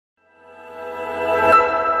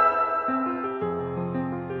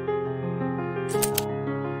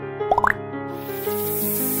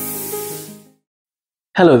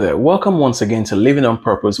Hello there, welcome once again to Living on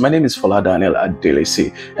Purpose. My name is Fola Daniel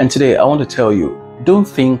Adelesi, and today I want to tell you, don't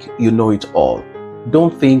think you know it all.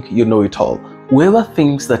 Don't think you know it all. Whoever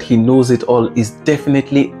thinks that he knows it all is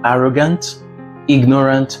definitely arrogant,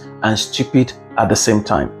 ignorant, and stupid at the same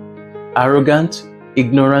time. Arrogant,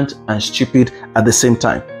 ignorant, and stupid at the same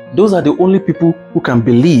time. Those are the only people who can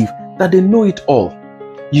believe that they know it all.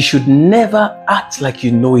 You should never act like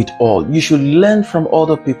you know it all. You should learn from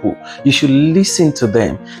other people. You should listen to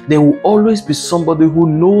them. There will always be somebody who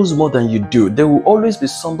knows more than you do. There will always be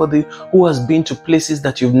somebody who has been to places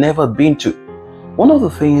that you've never been to. One of the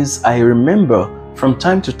things I remember from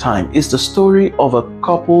time to time is the story of a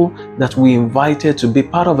couple that we invited to be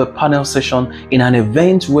part of a panel session in an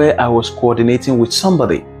event where I was coordinating with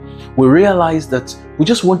somebody. We realized that we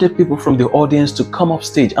just wanted people from the audience to come up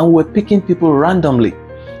stage, and we were picking people randomly.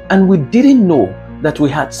 And we didn't know that we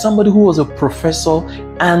had somebody who was a professor,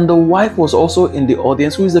 and the wife was also in the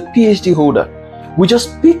audience, who is a PhD holder. We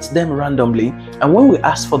just picked them randomly, and when we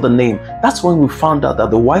asked for the name, that's when we found out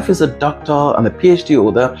that the wife is a doctor and a PhD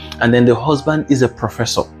holder, and then the husband is a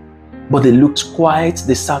professor. But they looked quiet,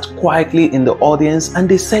 they sat quietly in the audience, and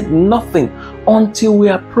they said nothing until we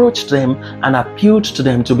approached them and appealed to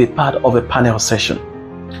them to be part of a panel session.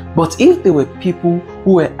 But if they were people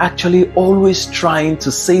who were actually always trying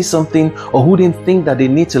to say something, or who didn't think that they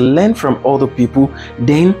need to learn from other people,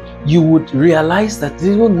 then you would realize that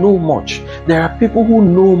they don't know much. There are people who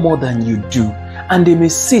know more than you do, and they may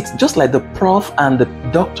sit, just like the prof and the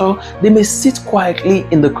doctor, they may sit quietly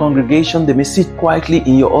in the congregation, they may sit quietly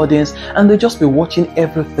in your audience, and they'll just be watching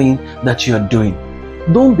everything that you're doing.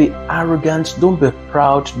 Don't be arrogant, don't be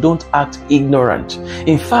proud, don't act ignorant.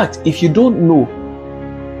 In fact, if you don't know,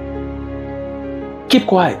 keep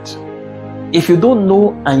quiet. If you don't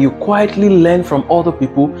know and you quietly learn from other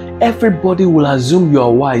people, everybody will assume you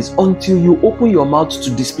are wise until you open your mouth to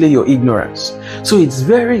display your ignorance. So it's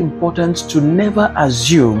very important to never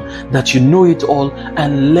assume that you know it all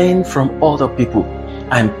and learn from other people.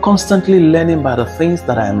 I'm constantly learning by the things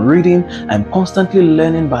that I'm reading. I'm constantly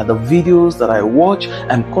learning by the videos that I watch.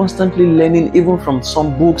 I'm constantly learning even from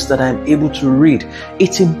some books that I'm able to read.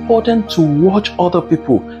 It's important to watch other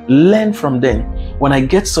people, learn from them. When I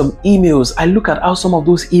get some emails, I look at how some of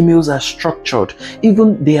those emails are structured.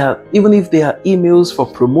 Even if they are emails for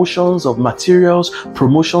promotions of materials,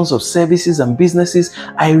 promotions of services and businesses,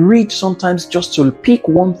 I read sometimes just to pick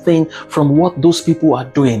one thing from what those people are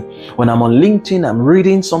doing. When I'm on LinkedIn, I'm reading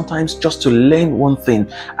sometimes just to learn one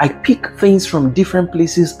thing. I pick things from different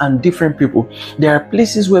places and different people. There are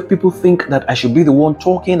places where people think that I should be the one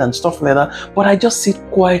talking and stuff like that, but I just sit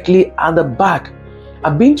quietly at the back.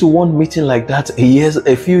 I've been to one meeting like that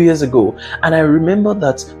a few years ago, and I remember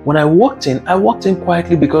that when I walked in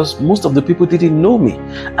quietly because most of the people didn't know me.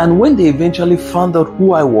 And when they eventually found out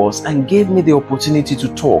who I was and gave me the opportunity to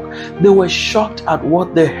talk, they were shocked at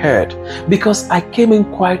what they heard, because I came in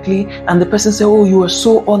quietly and the person said, "Oh, you are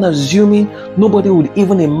so unassuming, nobody would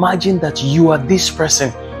even imagine that you are this person."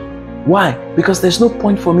 Why? Because there's no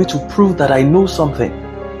point for me to prove that I know something,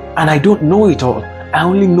 and I don't know it all. I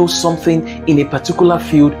only know something in a particular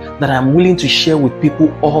field that I'm willing to share with people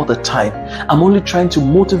all the time. I'm only trying to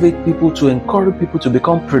motivate people, to encourage people to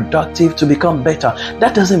become productive, to become better.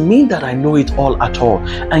 That doesn't mean that I know it all at all.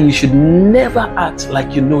 And you should never act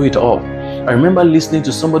like you know it all. I remember listening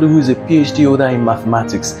to somebody who is a PhD holder in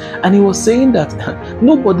mathematics, and he was saying that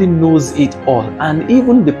nobody knows it all. And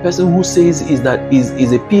even the person who says is a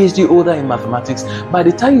PhD holder in mathematics, by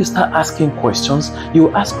the time you start asking questions, you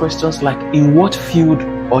ask questions like, in what field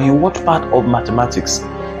or in what part of mathematics?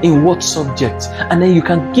 In what subject? And then you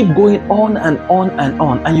can keep going on and on and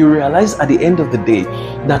on, and you realize at the end of the day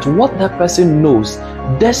that what that person knows,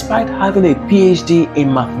 despite having a PhD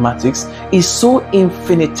in mathematics, is so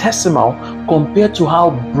infinitesimal compared to how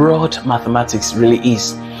broad mathematics really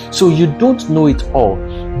is. So you don't know it all.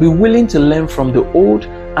 Be willing to learn from the old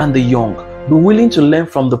and the young. Be willing to learn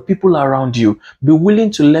from the people around you. Be willing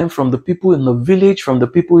to learn from the people in the village, from the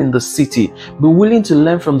people in the city. Be willing to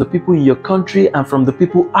learn from the people in your country and from the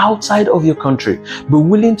people outside of your country. Be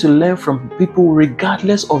willing to learn from people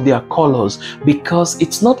regardless of their colors, because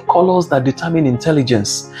it's not colors that determine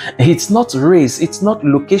intelligence. It's not race, it's not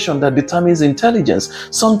location that determines intelligence.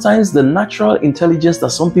 Sometimes the natural intelligence that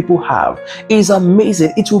some people have is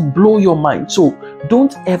amazing. It will blow your mind. So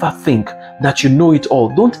don't ever think that you know it all.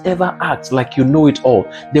 Don't ever act like you know it all.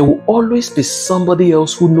 There will always be somebody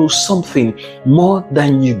else who knows something more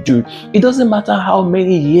than you do. It doesn't matter how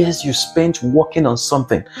many years you spent working on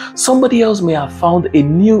something. Somebody else may have found a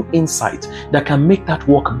new insight that can make that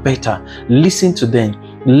work better. Listen to them.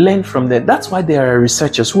 learn from them. That's why there are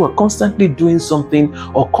researchers who are constantly doing something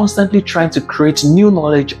or constantly trying to create new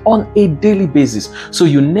knowledge on a daily basis. So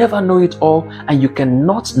you never know it all, and you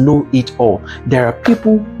cannot know it all. There are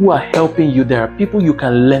people who are helping you. There are people you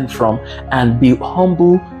can learn from, and be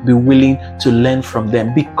humble, be willing to learn from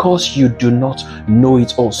them, because you do not know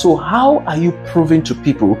it all. So how are you proving to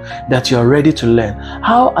people that you're ready to learn?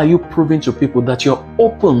 How are you proving to people that you're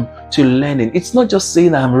open to learning? It's not just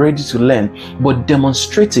saying I'm ready to learn, but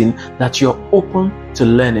demonstrating that you're open to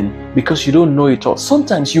learning, because you don't know it all.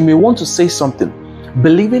 Sometimes you may want to say something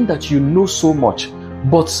believing that you know so much,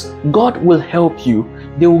 but God will help you.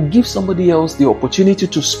 They will give somebody else the opportunity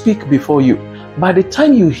to speak before you. By the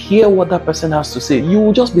time you hear what that person has to say, you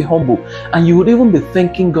will just be humble, and you would even be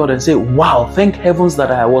thanking God and say, wow, thank heavens that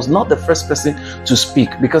I was not the first person to speak,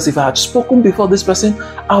 because if I had spoken before this person,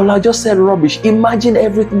 I would have just said rubbish. Imagine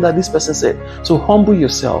everything that this person said. So humble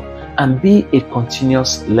yourself and be a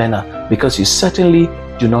continuous learner, because you certainly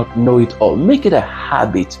do not know it all. Make it a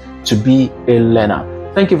habit to be a learner.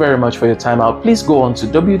 Thank you very much for your time out. Please go on to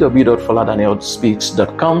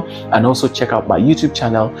www.foladanielspeaks.com and also check out my YouTube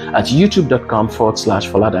channel at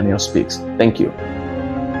youtube.com/Fola Daniel Speaks. Thank you.